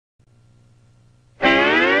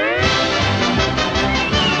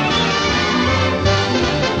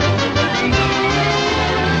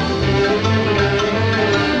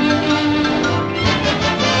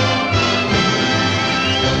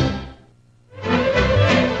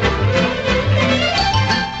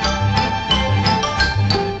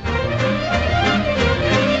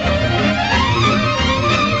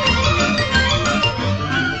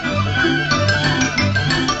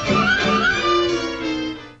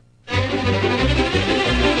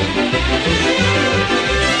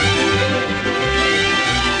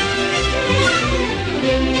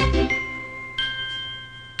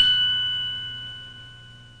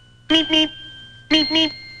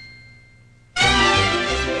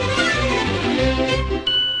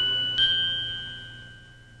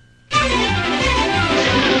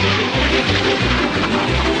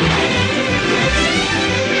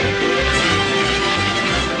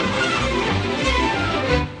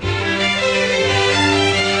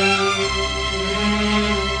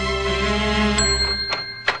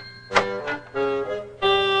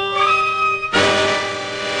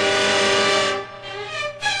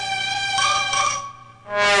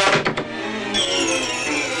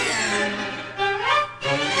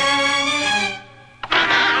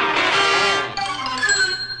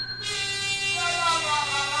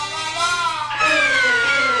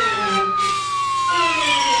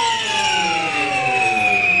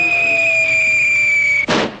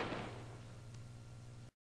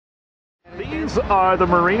These are the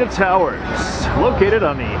Marina Towers, located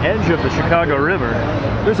on the edge of the Chicago River.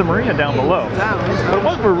 There's a marina down below. But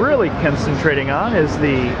what we're really concentrating on is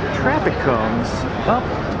the traffic cones up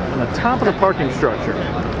on the top of the parking structure.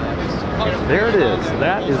 There it is.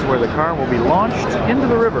 That is where the car will be launched into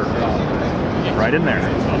the river. Right in there.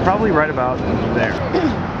 Probably right about there.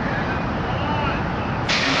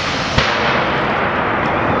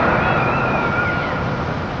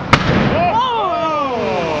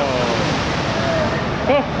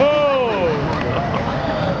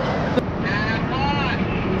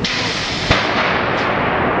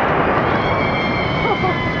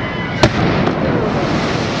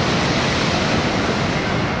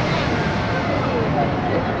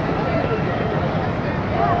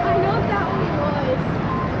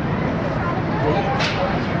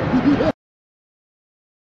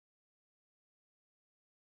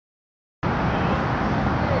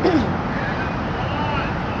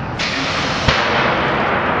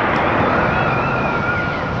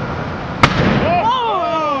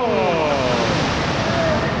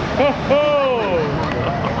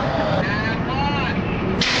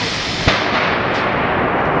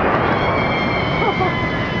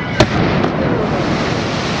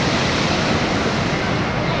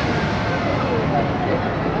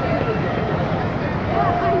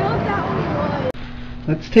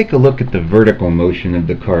 Let's take a look at the vertical motion of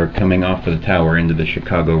the car coming off of the tower into the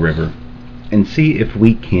Chicago River and see if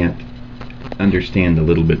we can't understand a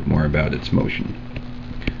little bit more about its motion.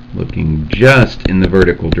 Looking just in the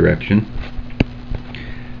vertical direction,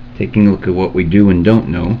 taking a look at what we do and don't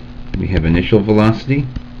know, we have initial velocity,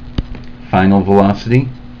 final velocity,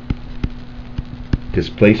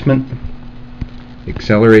 displacement,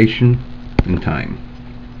 acceleration, and time.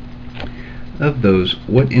 Of those,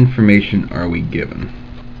 what information are we given?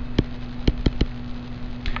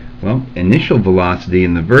 Well, initial velocity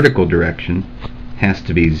in the vertical direction has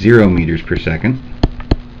to be 0 meters per second.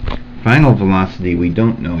 Final velocity we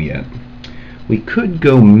don't know yet. We could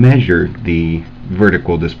go measure the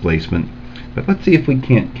vertical displacement, but let's see if we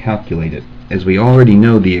can't calculate it. As we already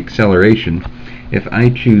know the acceleration, if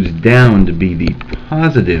I choose down to be the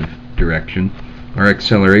positive direction, our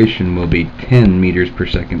acceleration will be 10 meters per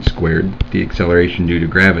second squared, the acceleration due to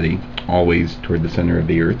gravity, always toward the center of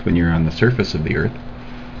the Earth when you're on the surface of the Earth.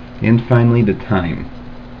 And finally the time.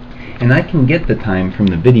 And I can get the time from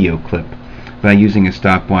the video clip by using a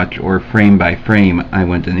stopwatch, or frame by frame I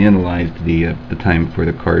went and analyzed the time for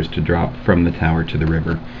the cars to drop from the tower to the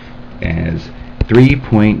river as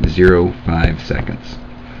 3.05 seconds.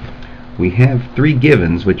 We have 3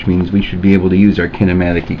 givens, which means we should be able to use our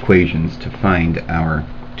kinematic equations to find our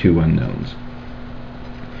 2 unknowns.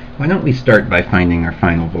 Why don't we start by finding our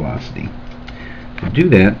final velocity? To do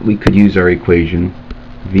that, we could use our equation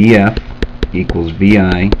Vf equals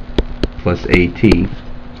Vi plus At.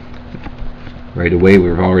 Right away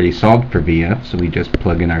we've already solved for Vf, so we just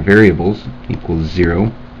plug in our variables, equals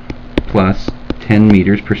 0 plus 10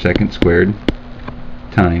 meters per second squared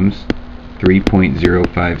times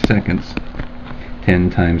 3.05 seconds.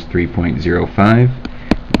 10 times 3.05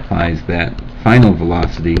 implies that final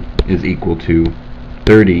velocity is equal to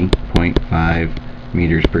 30.5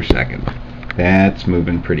 meters per second. That's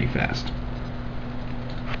moving pretty fast.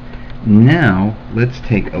 Now let's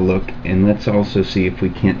take a look and let's also see if we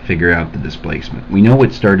can't figure out the displacement. We know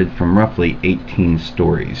it started from roughly 18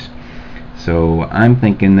 stories, so I'm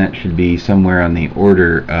thinking that should be somewhere on the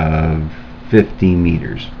order of 50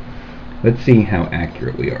 meters. Let's see how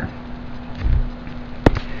accurate we are.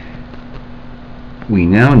 We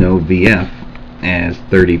now know Vf as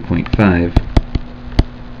 30.5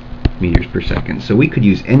 meters per second, so we could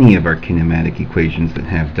use any of our kinematic equations that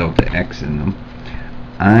have delta x in them.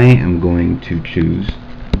 I am going to choose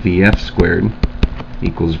Vf squared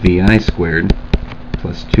equals Vi squared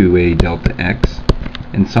plus 2a delta x,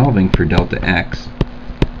 and solving for delta x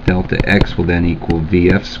will then equal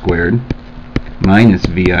Vf squared minus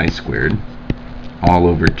Vi squared all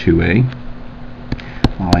over 2a.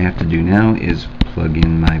 All I have to do now is plug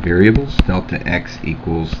in my variables. Delta x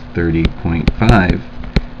equals 30.5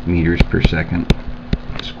 meters per second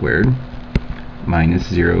squared minus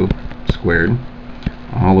 0 squared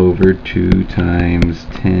all over 2 times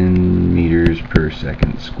 10 meters per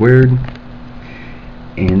second squared.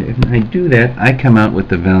 And if I do that, I come out with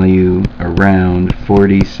the value around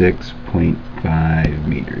 46.5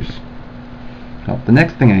 meters. Well, the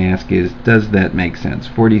next thing I ask is, does that make sense?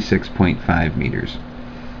 46.5 meters.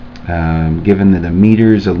 Given that a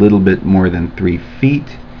meter is a little bit more than 3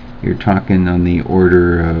 feet, you're talking on the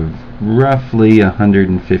order of roughly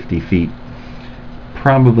 150 feet.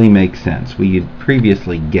 Probably makes sense. We had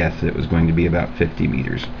previously guessed that it was going to be about 50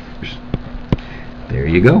 meters. There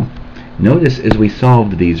you go. Notice as we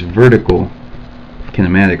solved these vertical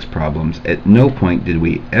kinematics problems, at no point did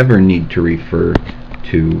we ever need to refer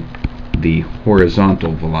to the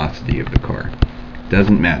horizontal velocity of the car.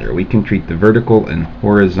 Doesn't matter. We can treat the vertical and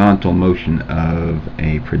horizontal motion of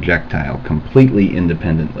a projectile completely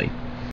independently.